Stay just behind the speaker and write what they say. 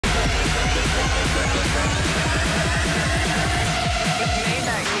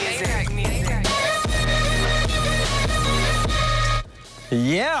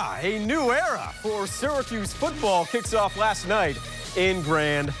Yeah, a new era for Syracuse football kicks off last night in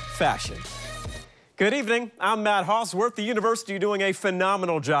grand fashion. Good evening, I'm Matt Hosworth. The university doing a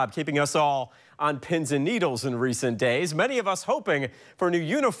phenomenal job keeping us all on pins and needles in recent days. Many of us hoping for new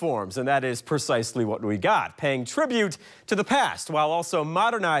uniforms, and that is precisely what we got, paying tribute to the past while also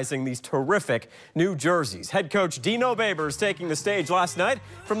modernizing these terrific new jerseys. Head coach Dino Babers taking the stage last night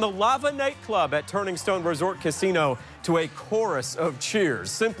from the Lava nightclub at Turning Stone Resort Casino to a chorus of cheers.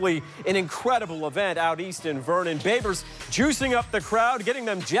 Simply an incredible event out east in Vernon. Babers juicing up the crowd, getting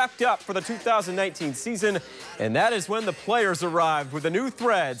them jacked up for the 2019 season. And that is when the players arrived with the new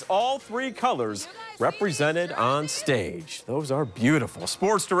threads, all three colors represented on stage. Those are beautiful.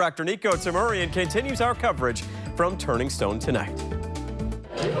 Sports director Nico Tamurian continues our coverage from Turning Stone tonight.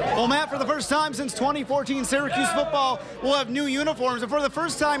 Well, Matt, for the first time since 2014, Syracuse football will have new uniforms. And for the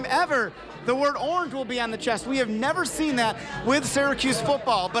first time ever, the word orange will be on the chest. We have never seen that with Syracuse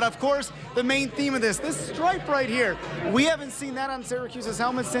football. But, of course, the main theme of this stripe right here, we haven't seen that on Syracuse's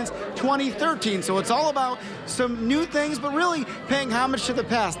helmet since 2013. So it's all about some new things, but really paying homage to the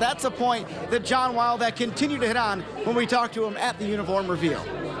past. That's a point that John Wildhack continued to hit on when we talked to him at the uniform reveal.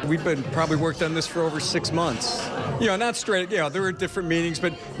 We've been probably worked on this for over 6 months. Not straight, there were different meetings,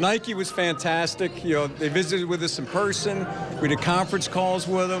 but Nike was fantastic. They visited with us in person. We did conference calls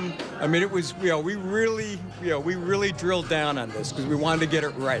with them. I mean, it was, we really drilled down on this because we wanted to get it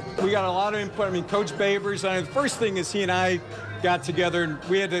right. We got a lot of input. I mean, Coach Babers, the first thing is he and I got together and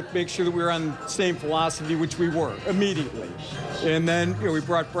we had to make sure that we were on the same philosophy, which we were immediately. And then, we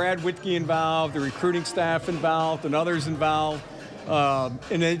brought Brad Whitkey involved, the recruiting staff involved, and others involved.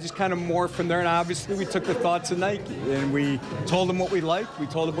 And they just kind of morphed from there, and obviously we took the thoughts of Nike, and we told them what we liked, we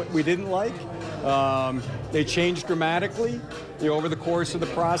told them what we didn't like. They changed dramatically over the course of the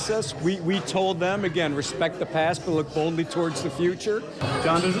process. We told them, again, respect the past, but look boldly towards the future.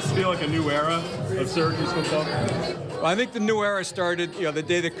 John, does this feel like a new era of Syracuse football? Well, I think the new era started, the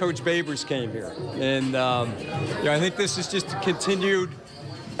day that Coach Babers came here. And, I think this is just a continued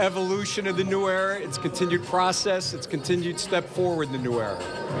evolution of the new era. It's continued process. It's continued step forward in the new era.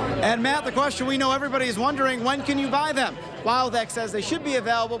 And Matt, the question we know everybody is wondering, when can you buy them? Wildhack says they should be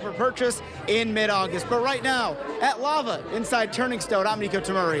available for purchase in mid-August. But right now, at Lava, inside Turning Stone, I'm Nico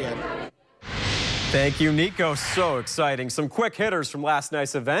Tamurian. Thank you, Nico. So exciting. Some quick hitters from last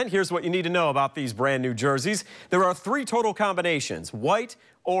night's event. Here's what you need to know about these brand new jerseys. There are 3 total combinations: white,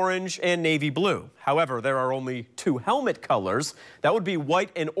 orange, and navy blue. However, there are only 2 helmet colors. That would be white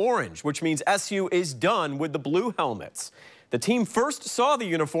and orange, which means SU is done with the blue helmets. The team first saw the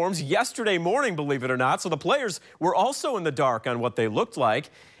uniforms yesterday morning, believe it or not, so the players were also in the dark on what they looked like.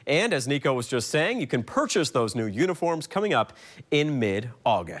 And as Nico was just saying, you can purchase those new uniforms coming up in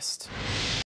mid-August.